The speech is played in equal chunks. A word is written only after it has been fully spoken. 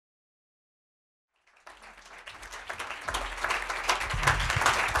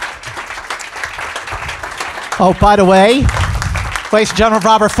Oh, by the way, ladies and gentlemen,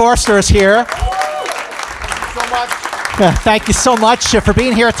 Robert Forster is here. Thank you so much for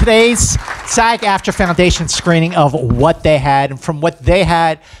being here at today's SAG-AFTRA Foundation screening of What They Had, and from what they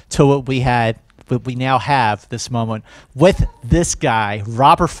had to what we had, what we now have this moment with this guy,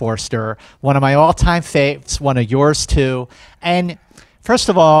 Robert Forster, one of my all-time faves, one of yours too. And first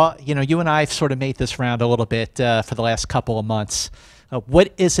of all, you know, you and I have sort of made this round a little bit for the last couple of months.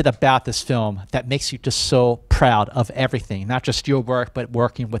 What is it about this film that makes you just so proud of everything, not just your work, but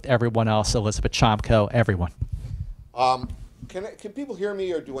working with everyone else, Elizabeth Chomko, everyone? Can people hear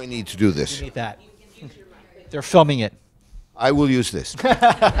me, or do I need to do this? You need that. They're filming it. I will use this.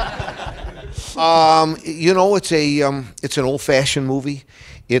 You know, it's an old-fashioned movie.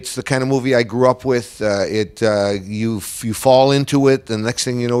 It's the kind of movie I grew up with. You fall into it. The next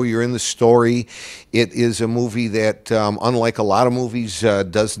thing you know, you're in the story. It is a movie that, unlike a lot of movies,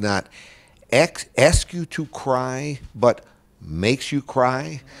 does not ask you to cry, but makes you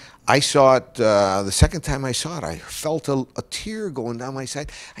cry. I saw it the second time I saw it. I felt a tear going down my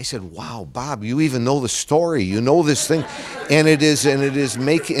side. I said, "Wow, Bob, you even know the story. You know this thing, and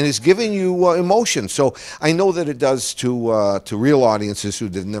it's giving you emotion." So I know that it does to real audiences who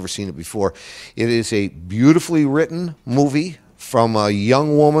have never seen it before. It is a beautifully written movie from a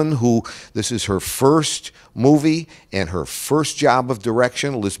young woman who this is her first movie and her first job of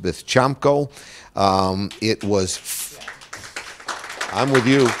direction, Elizabeth Chomko. It was. I'm with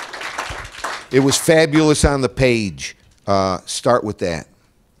you. It was fabulous on the page. Start with that.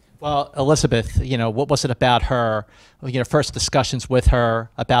 Well, Elizabeth, you know, what was it about her, you know, first discussions with her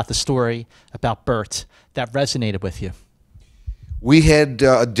about the story, about Bert, that resonated with you? We had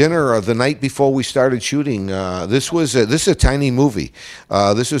a dinner the night before we started shooting. This is a tiny movie.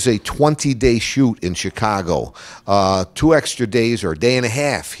 This was a 20-day shoot in Chicago. 2 extra days or a day and a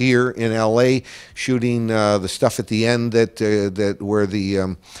half here in L.A. shooting the stuff at the end that where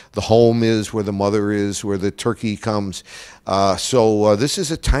the home is, where the mother is, where the turkey comes. So this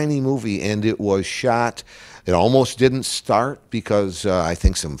is a tiny movie, and it was shot. It almost didn't start because I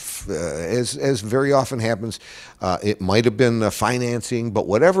think as very often happens, it might have been financing, but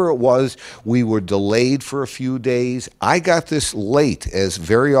whatever it was, we were delayed for a few days. I got this late, as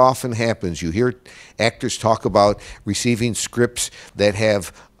very often happens. You hear actors talk about receiving scripts that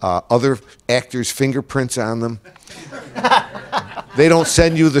have other actors' fingerprints on them. They don't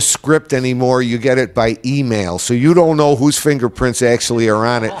send you the script anymore. You get it by email, so you don't know whose fingerprints actually are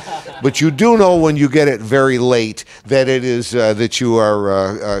on it. But you do know when you get it very late that it is that you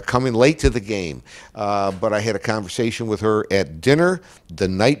are coming late to the game. But I had a conversation with her at dinner the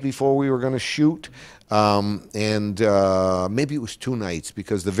night before we were going to shoot. And maybe it was 2 nights,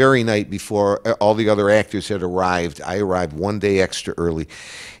 because the very night before all the other actors had arrived, I arrived 1 day extra early,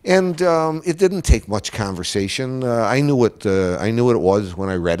 and it didn't take much conversation. I knew what it was when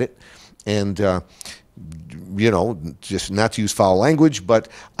I read it, and you know, just not to use foul language, but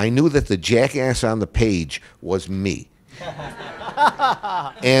I knew that the jackass on the page was me.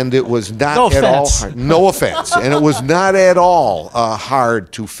 And it was not at all hard. No offense. And it was not at all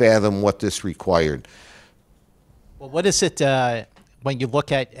hard to fathom what this required. Well, what is it when you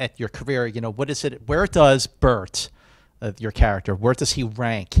look at your career? You know, what is it? Where does Bert, your character, where does he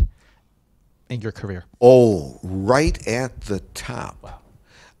rank in your career? Oh, right at the top. Wow.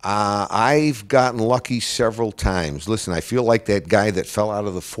 I've gotten lucky several times. Listen, I feel like that guy that fell out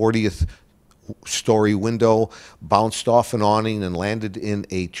of the 40th story window, bounced off an awning, and landed in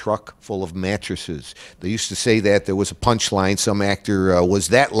a truck full of mattresses. They used to say that there was a punchline. Some actor was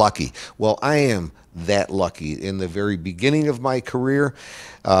that lucky. Well, I am that lucky. In the very beginning of my career,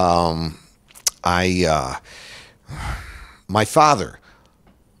 my father,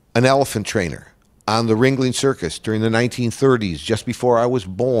 an elephant trainer on the Ringling Circus during the 1930s, just before I was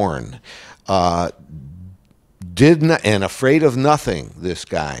born, did not, and afraid of nothing, this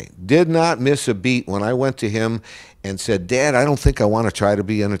guy, did not miss a beat when I went to him and said, "Dad, I don't think I want to try to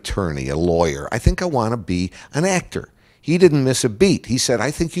be an attorney, a lawyer. I think I want to be an actor." He didn't miss a beat. He said,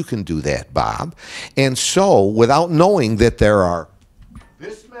 "I think you can do that, Bob." And so, without knowing that there are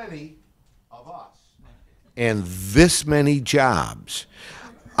this many of us and this many jobs,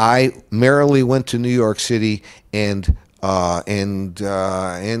 I merrily went to New York City and got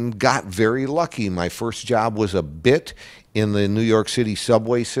very lucky. My first job was a bit in the New York City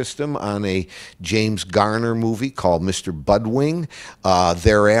subway system on a James Garner movie called Mr. Budwing.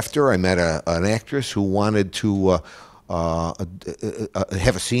 Thereafter, I met an actress who wanted to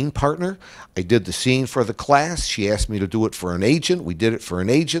have a scene partner. I did the scene for the class. She asked me to do it for an agent. We did it for an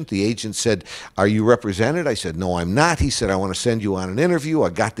agent. The agent said, "Are you represented?" I said, "No, I'm not." He said, "I want to send you on an interview." I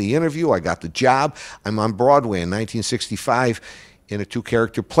got the interview. I got the job. I'm on Broadway in 1965 in a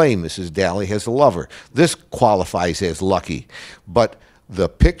two-character play, Mrs. Daly Has a Lover. This qualifies as lucky. But the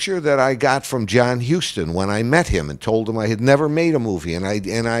picture that I got from John Huston when I met him and told him I had never made a movie, and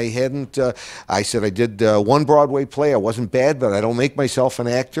I hadn't, I said I did one Broadway play. I wasn't bad, but I don't make myself an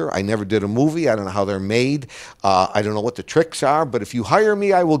actor. I never did a movie. I don't know how they're made. I don't know what the tricks are, but if you hire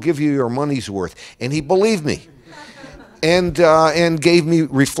me, I will give you your money's worth. And he believed me. And gave me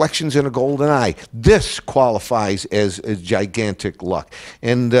Reflections in a Golden Eye. This qualifies as gigantic luck.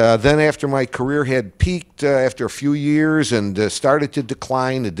 And then after my career had peaked after a few years and started to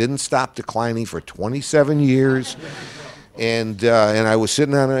decline, it didn't stop declining for 27 years. And I was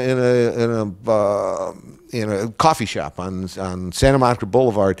sitting in a coffee shop on Santa Monica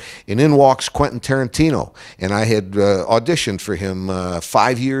Boulevard, and in walks Quentin Tarantino. And I had auditioned for him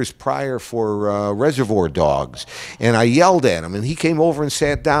 5 years prior for Reservoir Dogs. And I yelled at him, and he came over and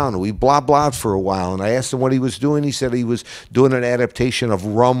sat down, and we blah-blahed for a while. And I asked him what he was doing. He said he was doing an adaptation of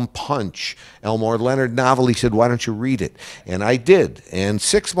Rum Punch, Elmore Leonard novel. He said, "Why don't you read it?" And I did. And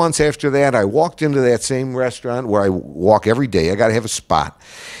 6 months after that, I walked into that same restaurant where I walk every day. I got to have a spot.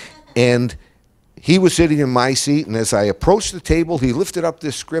 And he was sitting in my seat, and as I approached the table, he lifted up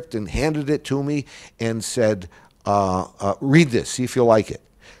this script and handed it to me and said, "Read this, see if you like it."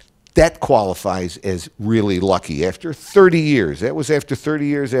 That qualifies as really lucky. After 30 years, that was after 30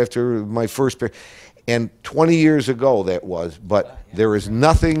 years after my first, and 20 years ago that was, but there is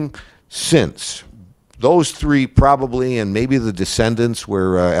nothing since. Those three probably, and maybe The Descendants,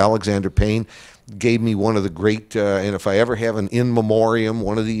 where Alexander Payne gave me one of the great, and if I ever have an in memoriam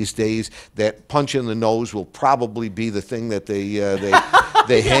one of these days, that punch in the nose will probably be the thing that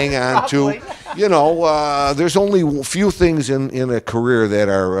they hang on to. You know, there's only a few things in a career that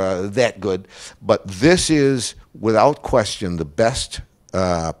are that good, but this is without question the best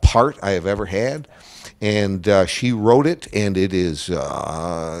part I have ever had. And she wrote it, and it is,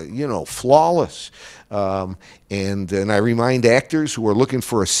 you know, flawless. And I remind actors who are looking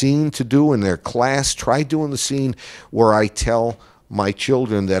for a scene to do in their class, try doing the scene where I tell my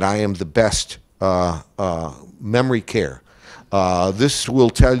children that I am the best memory care. This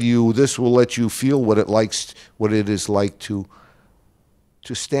will tell you, this will let you feel what it is like to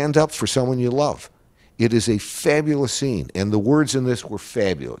stand up for someone you love. It is a fabulous scene, and the words in this were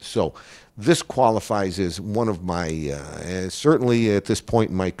fabulous. So this qualifies as one of my, certainly at this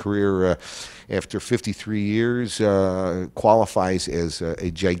point in my career, after 53 years, qualifies as a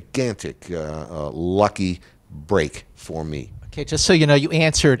gigantic, lucky break for me. Okay, just so you know, you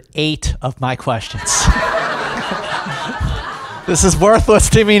answered 8 of my questions. This is worthless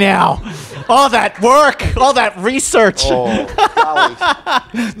to me now. All that work, all that research. Oh, golly.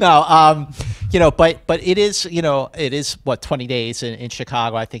 No, you know, but it is, you know, it is what, 20 days in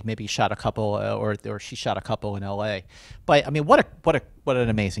Chicago. I think maybe shot a couple, or she shot a couple in L.A. But I mean, what an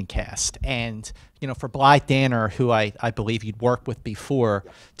amazing cast. And you know, for Blythe Danner, who I believe you'd worked with before,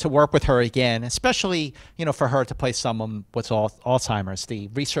 to work with her again, especially, you know, for her to play someone with Alzheimer's, the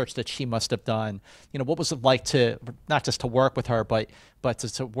research that she must have done. You know, what was it like to not just to work with her, but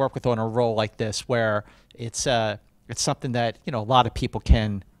to work with her on a role like this, where it's something that, you know, a lot of people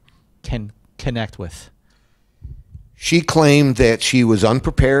can connect with. She claimed that she was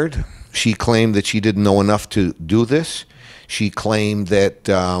unprepared. She claimed that she didn't know enough to do this. She claimed that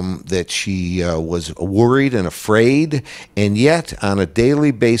that she was worried and afraid, and yet on a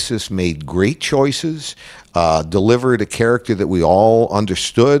daily basis made great choices, delivered a character that we all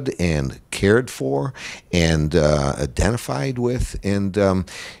understood and cared for and identified with, and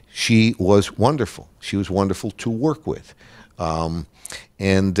she was wonderful. She was wonderful to work with, and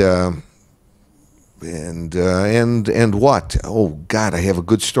what? Oh God, I have a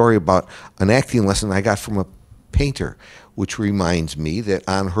good story about an acting lesson I got from a painter, which reminds me that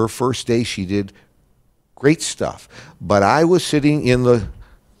on her first day she did great stuff. But I was sitting in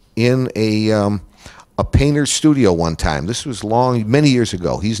a painter's studio one time. This was many years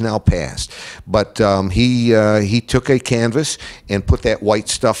ago. He's now passed. But he took a canvas and put that white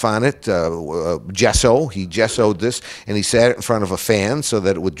stuff on it, gesso. He gessoed this, and he sat it in front of a fan so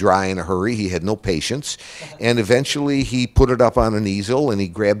that it would dry in a hurry. He had no patience. And eventually he put it up on an easel, and he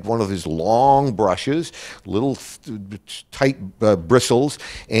grabbed one of his long brushes, little tight bristles,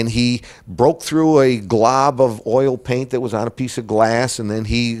 and he broke through a glob of oil paint that was on a piece of glass, and then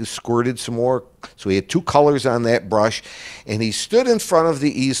he squirted some more So he had two colors on that brush, and he stood in front of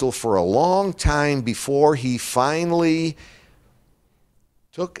the easel for a long time before he finally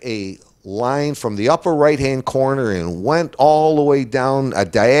took a line from the upper right-hand corner and went all the way down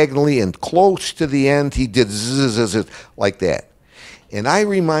diagonally, and close to the end, he did zzz like that. And I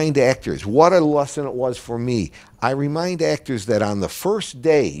remind actors, what a lesson it was for me. I remind actors that on the first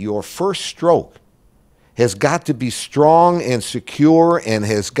day, your first stroke has got to be strong and secure and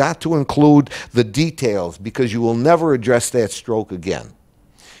has got to include the details, because you will never address that stroke again.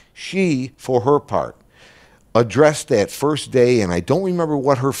 She, for her part, addressed that first day, and I don't remember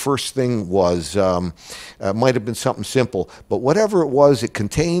what her first thing was. Might have been something simple, but whatever it was, it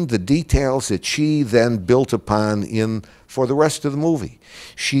contained the details that she then built upon for the rest of the movie.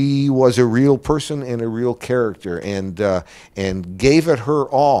 She was a real person and a real character, and gave it her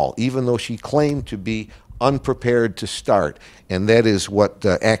all, even though she claimed to be unprepared to start. And that is what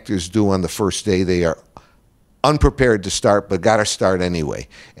actors do on the first day. They are unprepared to start, but got to start anyway.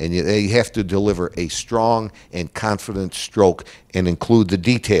 And they have to deliver a strong and confident stroke and include the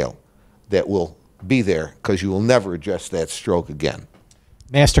detail that will be there, because you will never address that stroke again.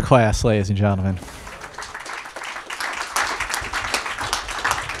 Masterclass, ladies and gentlemen.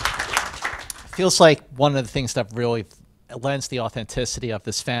 Feels like one of the things that really lends the authenticity of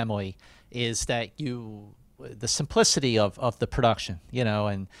this family is that the simplicity of the production, you know,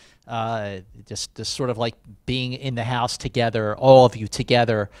 and just sort of like being in the house together, all of you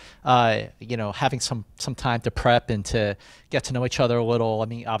together, you know, having some time to prep and to get to know each other a little. I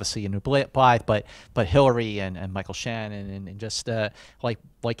mean, obviously you knew Blythe, but Hilary and Michael Shannon, and just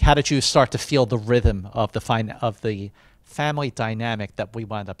like how did you start to feel the rhythm of the family dynamic that we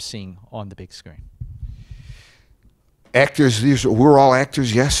wound up seeing on the big screen? Actors, we're all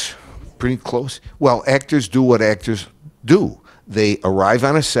actors, yes, pretty close. Well, actors do what actors do. They arrive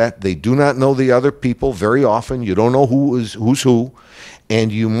on a set. They do not know the other people very often. You don't know who's who,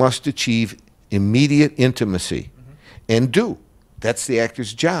 and you must achieve immediate intimacy, and do. That's the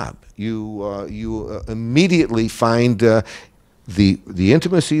actor's job. You immediately find the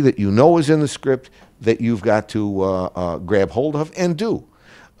intimacy that you know is in the script that you've got to grab hold of and do.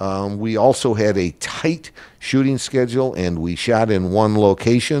 We also had a tight shooting schedule, and we shot in one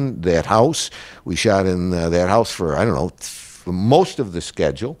location, that house. We shot in that house for, I don't know, for most of the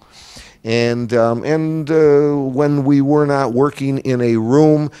schedule. And when we were not working in a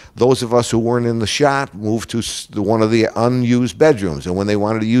room, those of us who weren't in the shot moved to one of the unused bedrooms. And when they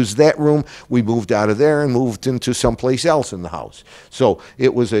wanted to use that room, we moved out of there and moved into someplace else in the house. So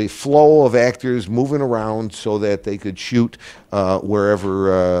it was a flow of actors moving around so that they could shoot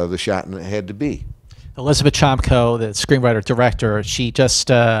wherever the shot had to be. Elizabeth Chomko, the screenwriter-director, she just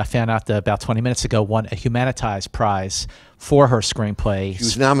found out that about 20 minutes ago won a Humanities Prize for her screenplay. She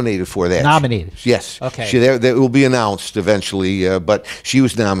was nominated for that. Nominated? Yes. Okay. That will be announced eventually, but she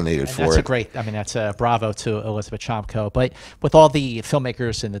was nominated for it. That's a great, I mean, that's a bravo to Elizabeth Chomko. But with all the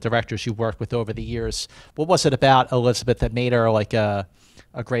filmmakers and the directors you worked with over the years, what was it about Elizabeth that made her like a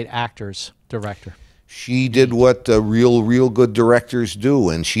great actor's director? She did what real good directors do,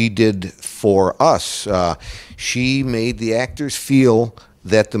 and she did for us. She made the actors feel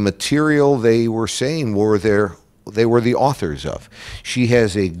that the material they were saying they were the authors of. She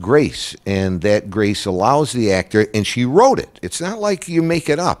has a grace, and that grace allows the actor, and she wrote it. It's not like you make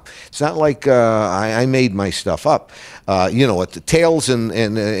it up. It's not like I made my stuff up. You know, at the tails and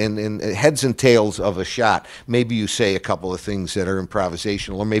heads and tails of a shot, maybe you say a couple of things that are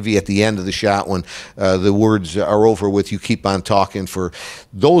improvisational, or maybe at the end of the shot when the words are over with, you keep on talking. For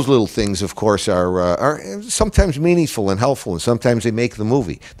those little things, of course, are sometimes meaningful and helpful, and sometimes they make the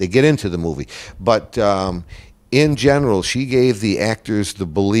movie. They get into the movie. But in general, she gave the actors the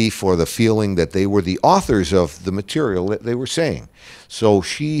belief or the feeling that they were the authors of the material that they were saying. So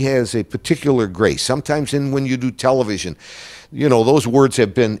she has a particular grace. Sometimes when you do television, you know, those words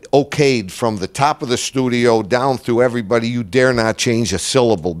have been okayed from the top of the studio down through everybody. You dare not change a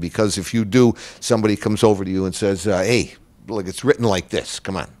syllable, because if you do, somebody comes over to you and says, hey, look, it's written like this,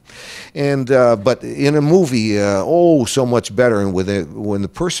 come on. And but in a movie, so much better. And when the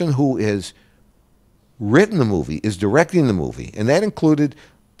person who is written the movie is directing the movie, and that included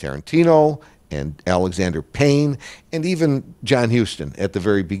Tarantino and Alexander Payne and even John Huston at the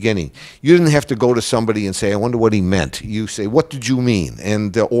very beginning. You didn't have to go to somebody and say, I wonder what he meant. You say, what did you mean?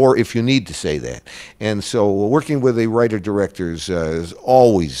 And or if you need to say that. And so working with a writer-directors is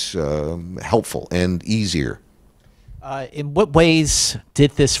always helpful and easier. In what ways did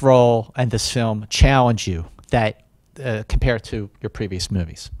this role and this film challenge you that compared to your previous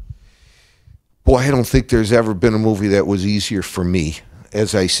movies? Boy, I don't think there's ever been a movie that was easier for me.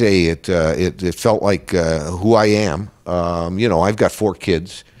 as I say, it felt like who I am. You know, I've got 4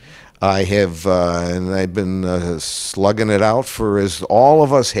 kids. I have, and I've been slugging it out for as all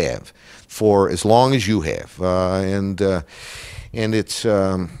of us have, for as long as you have. And it's,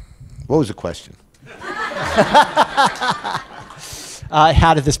 what was the question?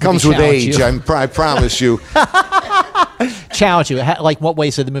 How did this movie comes with challenge age? you? I promise you. Challenge you? Like, what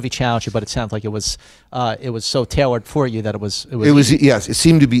ways did the movie challenge you? But it sounds like it was so tailored for you that it was. Yes. It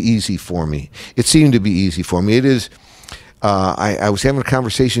seemed to be easy for me. It seemed to be easy for me. It is. I was having a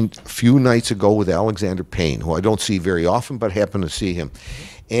conversation a few nights ago with Alexander Payne, who I don't see very often, but happen to see him,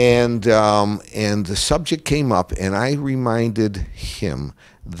 and the subject came up, and I reminded him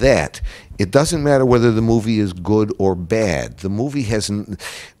that it doesn't matter whether the movie is good or bad. The movie hasn't.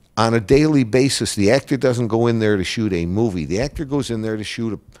 On a daily basis, the actor doesn't go in there to shoot a movie. The actor goes in there to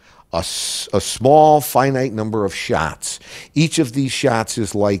shoot a small, finite number of shots. Each of these shots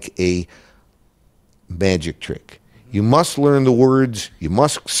is like a magic trick. You must learn the words. You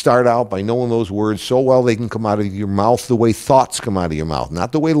must start out by knowing those words so well they can come out of your mouth the way thoughts come out of your mouth,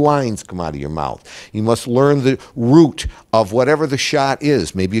 not the way lines come out of your mouth. You must learn the root of whatever the shot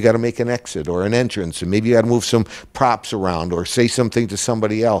is. Maybe you got to make an exit or an entrance, and maybe you got to move some props around or say something to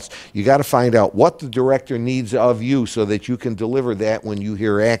somebody else. You got to find out what the director needs of you so that you can deliver that when you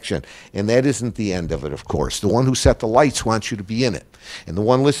hear action. And that isn't the end of it, of course. The one who set the lights wants you to be in it. And the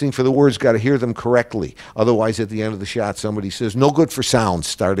one listening for the words got to hear them correctly. Otherwise, at the end of the shot, somebody says, no good for sound,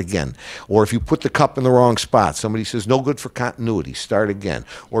 start again. Or if you put the cup in the wrong spot, somebody says, no good for continuity, start again.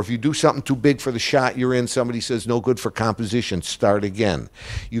 Or if you do something too big for the shot you're in, somebody says, no good for composition, start again.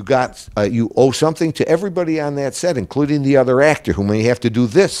 You owe something to everybody on that set, including the other actor, who may have to do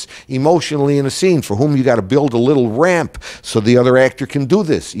this emotionally in a scene, for whom you got to build a little ramp so the other actor can do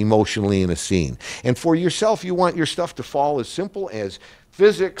this emotionally in a scene. And for yourself, you want your stuff to fall as simple as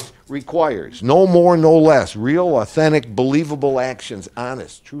physics requires. No more, no less. Real, authentic, believable actions,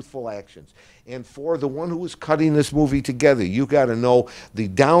 honest, truthful actions. And for the one who is cutting this movie together, you got to know the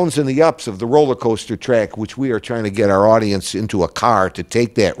downs and the ups of the roller coaster track, which we are trying to get our audience into a car to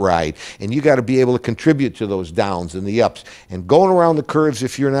take that ride. And you got to be able to contribute to those downs and the ups. And going around the curves,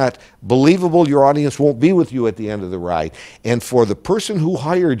 if you're not believable, your audience won't be with you at the end of the ride. And for the person who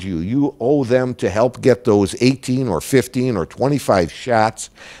hired you, you owe them to help get those 18 or 15 or 25 shots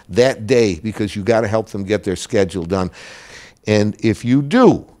that day, because you got to help them get their schedule done. And if you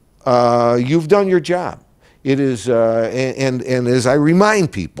do, you've done your job. It is, and as I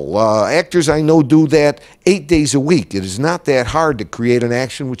remind people, actors I know do that 8 days a week. It is not that hard to create an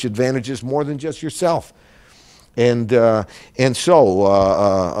action which advantages more than just yourself. And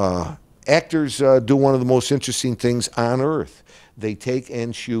so actors do one of the most interesting things on earth. They take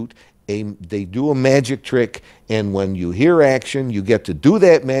and shoot. They do a magic trick, and when you hear action, you get to do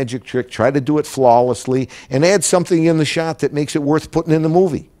that magic trick, try to do it flawlessly, and add something in the shot that makes it worth putting in the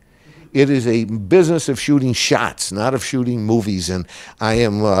movie. It is a business of shooting shots, not of shooting movies, and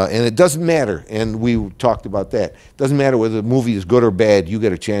and it doesn't matter, and we talked about that. It doesn't matter whether the movie is good or bad. You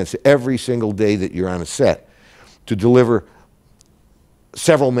get a chance every single day that you're on a set to deliver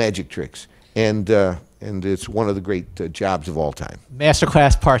several magic tricks, and it's one of the great jobs of all time.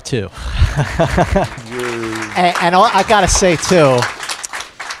 Masterclass Part 2. and I gotta say too,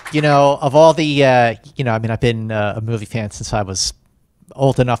 you know, of all the, you know, I mean, I've been a movie fan since I was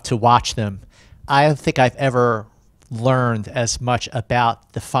old enough to watch them. I don't think I've ever learned as much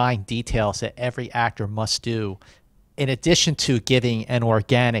about the fine details that every actor must do, in addition to giving an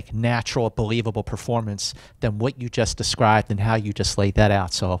organic, natural, believable performance, than what you just described and how you just laid that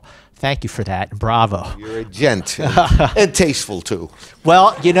out. So thank you for that, and bravo. You're a gent, and tasteful too.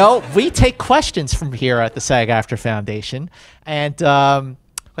 Well, you know, we take questions from here at the SAG-AFTRA Foundation, and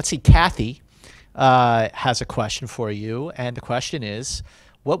let's see, Kathy has a question for you, and the question is,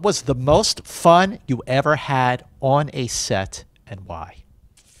 what was the most fun you ever had on a set, and why?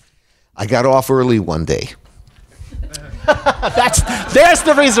 I got off early one day. There's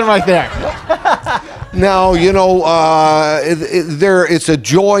the reason right there. Now, you know, it's a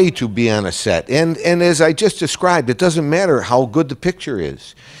joy to be on a set, and as I just described, it doesn't matter how good the picture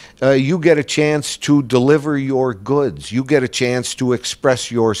is. You get a chance to deliver your goods. You get a chance to express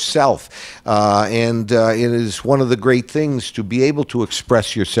yourself. And it is one of the great things to be able to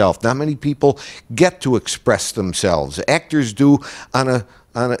express yourself. Not many people get to express themselves. Actors do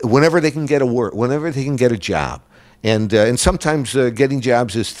whenever they can get a work, whenever they can get a job. And sometimes getting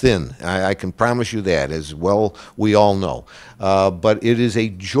jobs is thin. I can promise you that, as well we all know. But it is a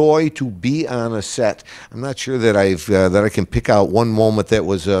joy to be on a set. I'm not sure that I can pick out one moment that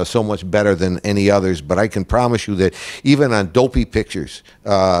was so much better than any others, but I can promise you that even on dopey pictures,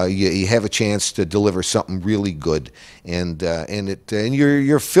 you have a chance to deliver something really good, and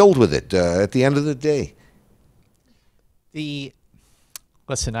you're filled with it at the end of the day.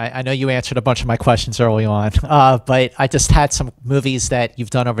 Listen, I know you answered a bunch of my questions early on, but I just had some movies that you've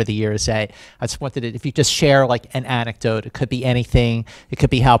done over the years that I just wanted to, if you just share like an anecdote. It could be anything. It could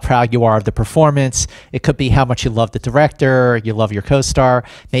be how proud you are of the performance. It could be how much you love the director, you love your co-star.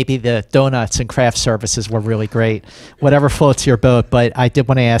 Maybe the donuts and craft services were really great. Whatever floats your boat. But I did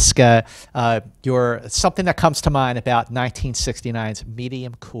want to ask something that comes to mind about 1969's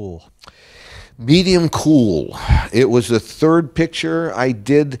Medium Cool. Medium Cool. It was the third picture I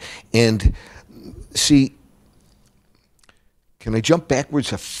did, and see, can I jump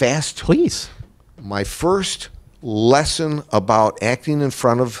backwards a fast? Please. My first lesson about acting in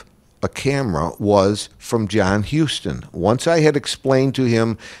front of a camera was from John Huston. Once I had explained to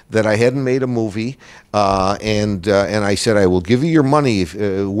him that I hadn't made a movie, and I said, I will give you your money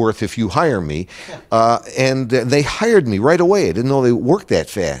worth if you hire me, and they hired me right away. I didn't know they worked that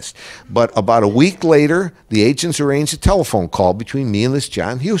fast. But about a week later, the agents arranged a telephone call between me and this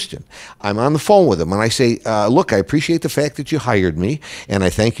John Huston. I'm on the phone with him, and I say, look, I appreciate the fact that you hired me, and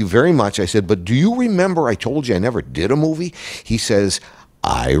I thank you very much. I said, but do you remember I told you I never did a movie? He says,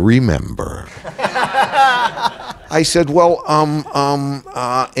 I remember. I said, well,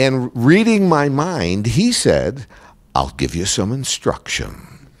 and reading my mind, he said, I'll give you some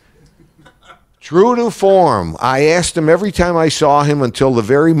instruction. True to form, I asked him every time I saw him until the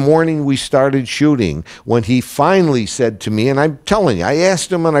very morning we started shooting, when he finally said to me, and I'm telling you, I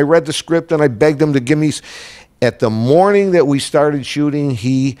asked him and I read the script and I begged him to give me, at the morning that we started shooting,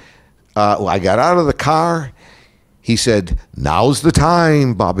 I got out of the car. He said, now's the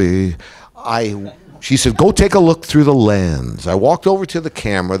time, Bobby. She said, go take a look through the lens. I walked over to the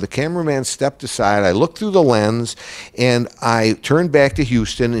camera. The cameraman stepped aside. I looked through the lens, and I turned back to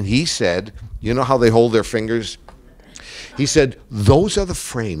Huston, and he said, you know how they hold their fingers? He said, those are the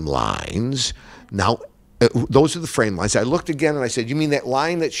frame lines. Now, those are the frame lines. I looked again, and I said, you mean that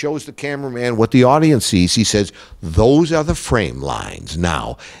line that shows the cameraman what the audience sees? He says, those are the frame lines.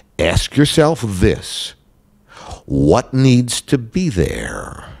 Now, ask yourself this. What needs to be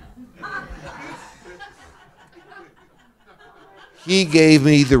there? He gave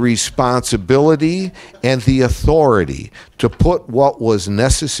me the responsibility and the authority to put what was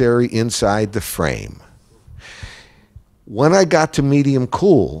necessary inside the frame. When I got to Medium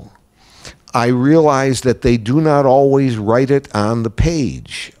Cool, I realized that they do not always write it on the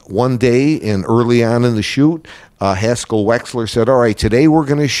page. One day, and early on in the shoot, Haskell Wexler said, all right, today we're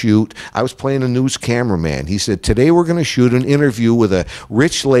going to shoot. I was playing a news cameraman. He said, today we're going to shoot an interview with a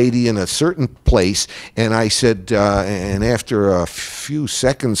rich lady in a certain place. And I said, and after a few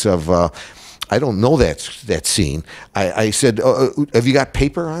seconds of, I don't know that scene, I said, have you got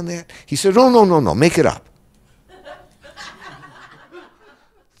paper on that? He said, oh, no, make it up.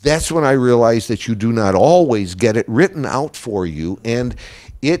 That's when I realized that you do not always get it written out for you, and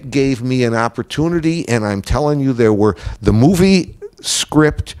it gave me an opportunity, and I'm telling you, the movie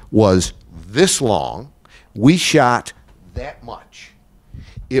script was this long. We shot that much.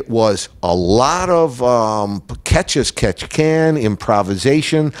 It was a lot of catch as catch can,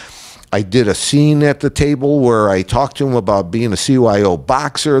 improvisation. I did a scene at the table where I talked to him about being a CYO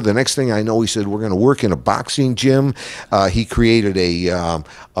boxer. The next thing I know, he said, we're going to work in a boxing gym. He created a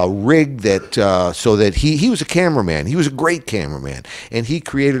rig that, so that he was a cameraman. He was a great cameraman. And he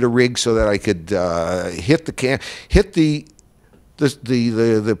created a rig so that I could hit the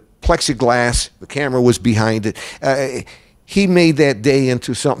plexiglass. The camera was behind it. He made that day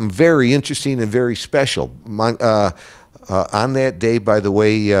into something very interesting and very special. On that day, by the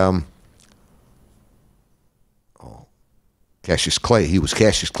way, Cassius Clay, he was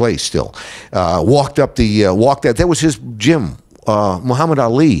Cassius Clay still, walked out, that was his gym, Muhammad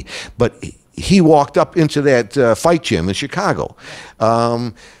Ali, but he walked up into that fight gym in Chicago.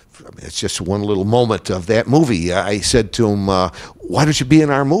 It's just one little moment of that movie. I said to him, why don't you be in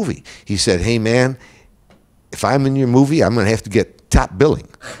our movie? He said, hey man, if I'm in your movie, I'm going to have to get top billing.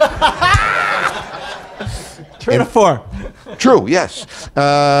 True to form. True, yes.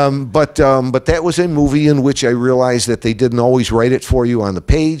 But that was a movie in which I realized that they didn't always write it for you on the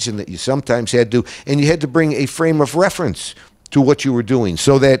page, and that you sometimes had to, and you had to bring a frame of reference to what you were doing,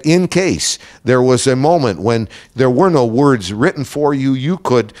 so that in case there was a moment when there were no words written for you, you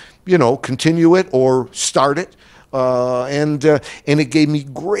could, continue it or start it. and it gave me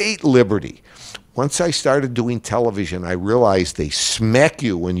great liberty. Once I started doing television, I realized they smack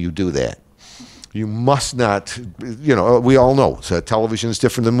you when you do that. You must not, you know, we all know television is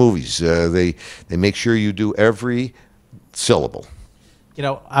different than movies. They make sure you do every syllable. You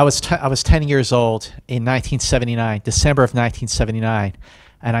know, I was 10 years old in 1979, December of 1979,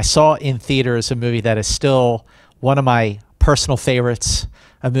 and I saw in theaters a movie that is still one of my personal favorites,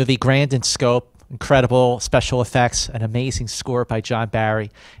 a movie grand in scope, incredible special effects, an amazing score by John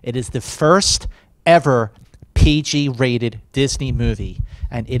Barry. It is the first ever PG-rated Disney movie,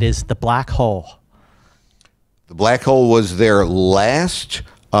 and it is The Black Hole. The Black Hole was their last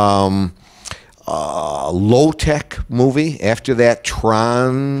low-tech movie. After that,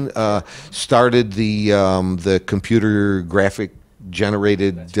 Tron started the computer graphic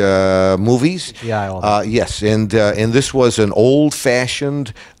generated movies. Yeah, yes, and this was an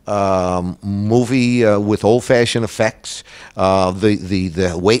old-fashioned movie with old-fashioned effects.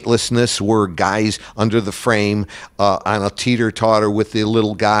 The weightlessness were guys under the frame on a teeter-totter with the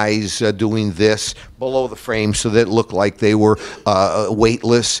little guys doing this below the frame so that it looked like they were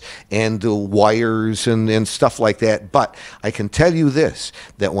weightless, and wires and stuff like that. But I can tell you this,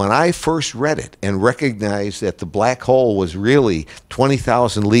 that when I first read it and recognized that The Black Hole was really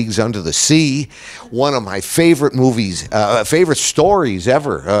 20,000 Leagues Under the Sea, one of my favorite movies, favorite stories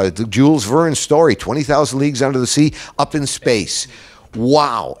ever, the Jules Verne story, 20,000 Leagues Under the Sea, up in space.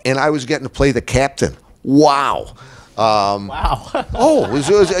 Wow. And I was getting to play the captain. Wow. wow. Oh, it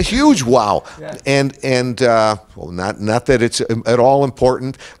was a huge wow. Yeah. And well, not that it's at all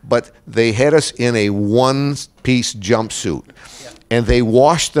important, but they had us in a one-piece jumpsuit. And they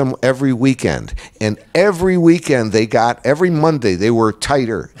washed them every weekend. And every weekend every Monday, they were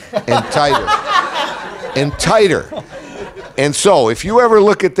tighter and tighter and tighter. And so, if you ever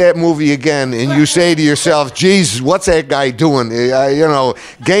look at that movie again and you say to yourself, geez, what's that guy doing? You know,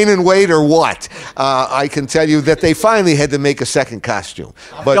 gaining weight or what? I can tell you that they finally had to make a second costume.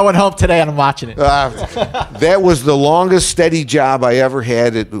 I'm going home today and I'm watching it. That was the longest steady job I ever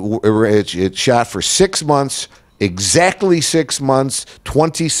had. It shot for 6 months, exactly 6 months,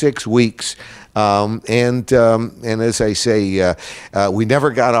 26 weeks. And as I say, we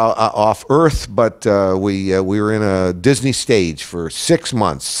never got off Earth, but we were in a Disney stage for 6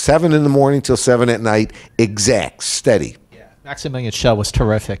 months, 7 in the morning till 7 at night, exact, steady. Yeah, Maximilian's show was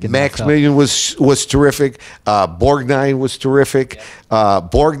terrific. Maximilian was terrific. Borgnine was terrific.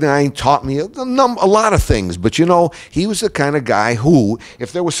 Borgnine taught me a lot of things, but you know, he was the kind of guy who,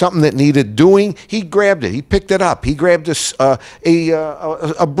 if there was something that needed doing, he grabbed it. He picked it up. He grabbed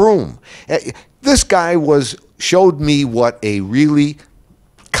a broom. This guy showed me what a really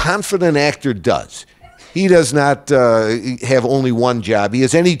confident actor does. He does not have only one job. He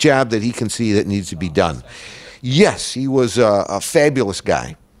has any job that he can see that needs to be done. Yes, he was a fabulous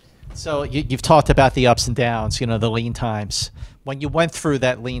guy. So you've talked about the ups and downs, you know, the lean times. When you went through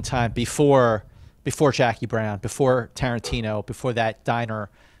that lean time before Jackie Brown, before Tarantino, before that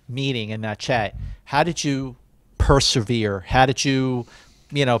diner meeting and that chat, how did you persevere? How did you,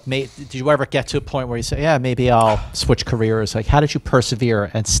 you know, did you ever get to a point where you say, yeah, maybe I'll switch careers? Like, how did you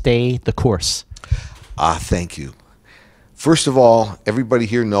persevere and stay the course? Thank you. First of all, everybody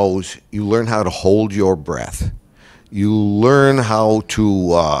here knows you learn how to hold your breath. You learn how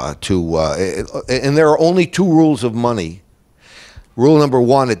to and there are only 2 rules of money. Rule number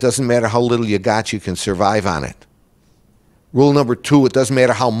 1, it doesn't matter how little you got, you can survive on it. Rule number 2, it doesn't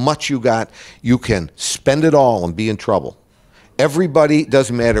matter how much you got, you can spend it all and be in trouble. Everybody,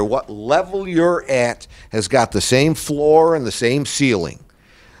 doesn't matter what level you're at, has got the same floor and the same ceiling.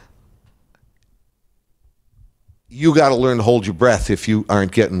 You got to learn to hold your breath if you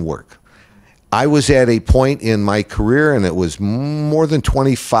aren't getting work. I was at a point in my career, and it was more than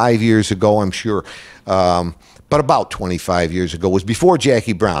 25 years ago, I'm sure, but about 25 years ago. It was before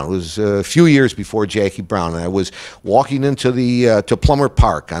Jackie Brown. It was a few years before Jackie Brown. And I was walking into to Plummer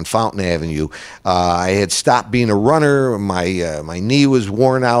Park on Fountain Avenue. I had stopped being a runner. My knee was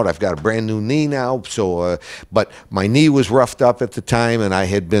worn out. I've got a brand new knee now. So, but my knee was roughed up at the time, and I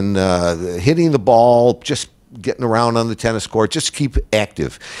had been hitting the ball, just getting around on the tennis court, just keep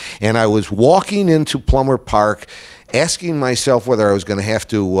active. And I was walking into Plummer Park, asking myself whether I was going to have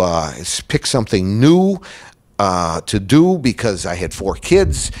to pick something new to do, because I had 4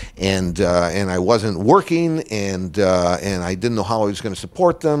 kids and I wasn't working, and I didn't know how I was going to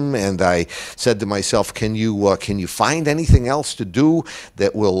support them. And I said to myself, can you find anything else to do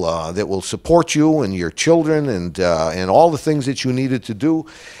that will support you and your children and all the things that you needed to do?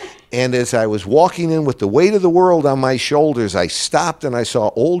 And as I was walking in with the weight of the world on my shoulders, I stopped and I saw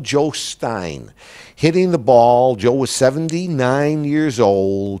old Joe Stein hitting the ball. Joe was 79 years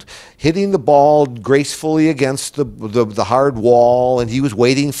old, hitting the ball gracefully against the hard wall, and he was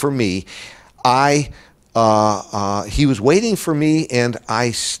waiting for me. He was waiting for me, and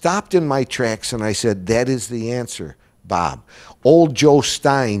I stopped in my tracks and I said, "That is the answer, Bob." Old Joe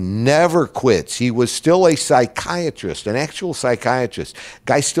Stein never quits. He was still a psychiatrist, an actual psychiatrist.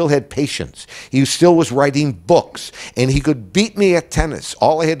 Guy still had patience. He still was writing books, and he could beat me at tennis.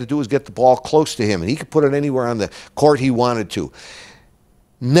 All I had to do was get the ball close to him, and he could put it anywhere on the court he wanted to.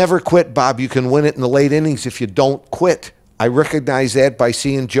 Never quit, Bob. You can win it in the late innings if you don't quit. I recognized that by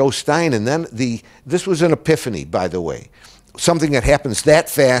seeing Joe Stein, and then this was an epiphany, by the way. Something that happens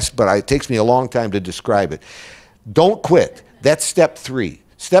that fast, but it takes me a long time to describe it. Don't quit. That's step 3.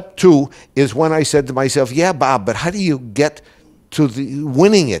 Step 2 is when I said to myself, yeah, Bob, but how do you get to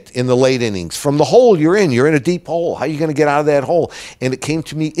winning it in the late innings? From the hole you're in a deep hole. How are you going to get out of that hole? And it came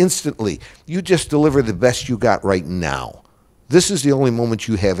to me instantly. You just deliver the best you got right now. This is the only moment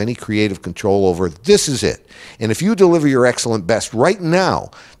you have any creative control over. This is it. And if you deliver your excellent best right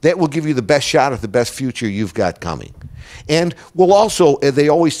now, that will give you the best shot at the best future you've got coming. And will also, they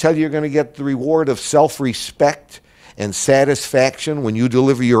always tell you you're going to get the reward of self-respect and satisfaction when you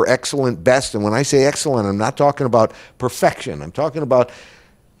deliver your excellent best. And when I say excellent, I'm not talking about perfection. I'm talking about,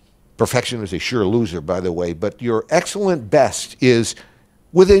 perfection is a sure loser, by the way, but your excellent best is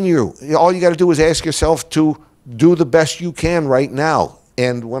within you. All you got to do is ask yourself to do the best you can right now.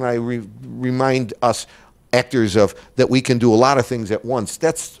 And when I remind us actors of that we can do a lot of things at once,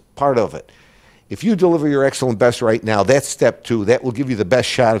 that's part of it. If you deliver your excellent best right now, that's step 2. That will give you the best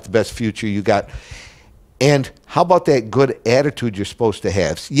shot at the best future you got. And how about that good attitude you're supposed to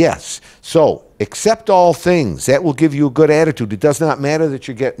have? Yes. So accept all things. That will give you a good attitude. It does not matter that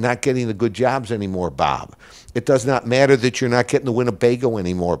you're not getting the good jobs anymore, Bob. It does not matter that you're not getting the Winnebago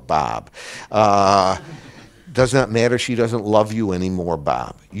anymore, Bob. Does not matter she doesn't love you anymore,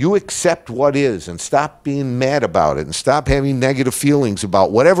 Bob. You accept what is and stop being mad about it and stop having negative feelings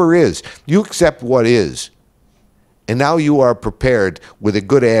about whatever is. You accept what is. And now you are prepared with a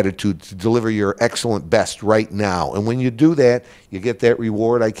good attitude to deliver your excellent best right now. And when you do that, you get that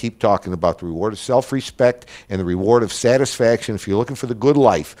reward I keep talking about, the reward of self-respect and the reward of satisfaction. If you're looking for the good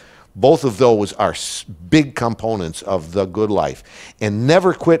life, both of those are big components of the good life. And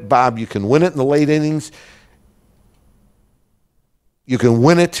never quit, Bob. You can win it in the late innings. You can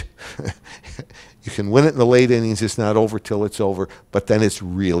win it. You can win it in the late innings. It's not over till it's over, but then it's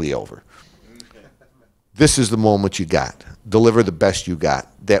really over. This is the moment you got. Deliver the best you got.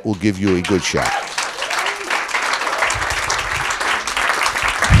 That will give you a good shot.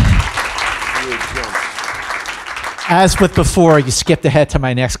 As with before, you skipped ahead to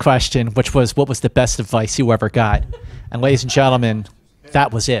my next question, which was, what was the best advice you ever got? And ladies and gentlemen,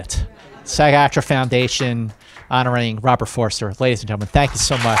 that was it. SAG-AFTRA Foundation honoring Robert Forster. Ladies and gentlemen, thank you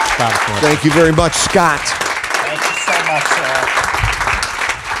so much, Robert Forster. Thank you very much, Scott. Thank you so much, sir.